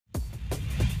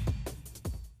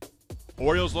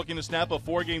Orioles looking to snap a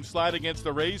 4-game slide against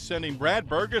the Rays, sending Brad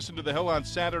Bergesen to the hill on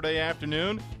Saturday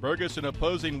afternoon. Bergesen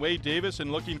opposing Wade Davis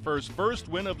and looking for his first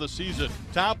win of the season.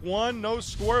 Top 1, no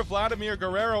score. Vladimir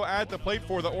Guerrero at the plate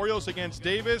for the Orioles against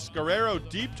Davis. Guerrero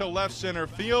deep to left center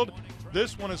field.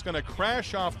 This one is going to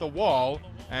crash off the wall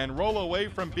and roll away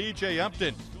from B.J.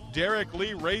 Upton. Derek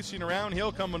Lee racing around.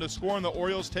 He'll come in to score, and the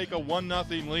Orioles take a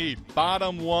 1-0 lead.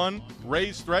 Bottom 1,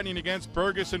 Rays threatening against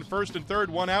Bergesen, first and third,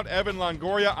 one out. Evan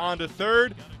Longoria on to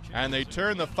third, and they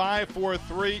turn the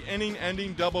 5-4-3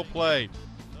 inning-ending double play.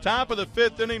 Top of the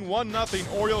 5th inning,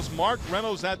 1-0 Orioles. Mark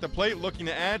Reynolds at the plate looking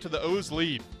to add to the O's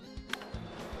lead.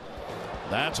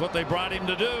 That's what they brought him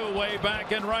to do way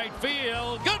back in right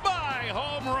field. Goodbye,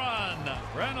 home run.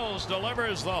 Reynolds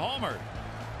delivers the homer.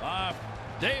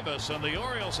 Davis, and the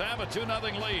Orioles have a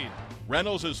 2-0 lead.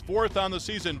 Reynolds is 4th on the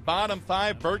season. Bottom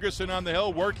 5, Bergesen on the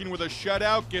hill working with a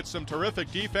shutout. Gets some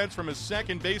terrific defense from his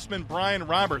second baseman, Brian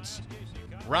Roberts.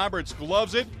 Roberts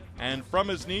gloves it, and from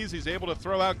his knees, he's able to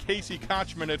throw out Casey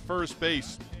Kochman at first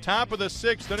base. Top of the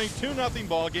 6th inning, 2-0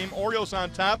 ball game. Orioles on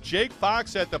top. Jake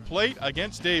Fox at the plate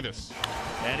against Davis.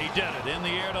 And he did it in the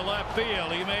air to left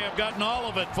field. He may have gotten all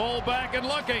of it. Full back and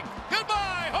looking.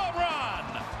 Goodbye, home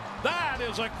run. That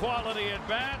is a quality at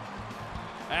bat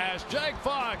as Jake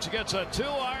Fox gets a 2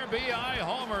 RBI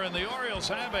homer, and the Orioles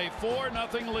have a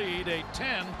 4-0 lead, a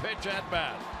 10-pitch at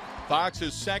bat. Fox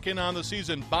is 2nd on the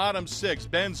season. Bottom 6,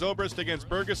 Ben Zobrist against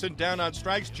Bergesen, down on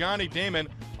strikes. Johnny Damon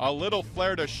a little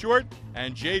flare to short,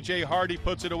 and J.J. Hardy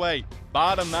puts it away.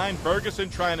 Bottom 9,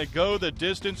 Bergesen trying to go the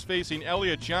distance, facing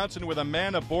Elliott Johnson with a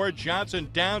man aboard. Johnson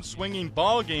down, swinging,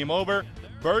 ball game over.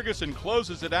 Bergesen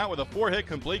closes it out with a 4-hit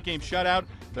complete game shutout.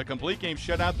 The complete game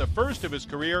shutout, the first of his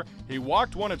career. He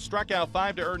walked 1 and struck out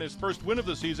 5 to earn his first win of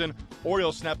the season.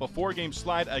 Orioles snap a 4-game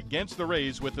slide against the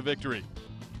Rays with the victory.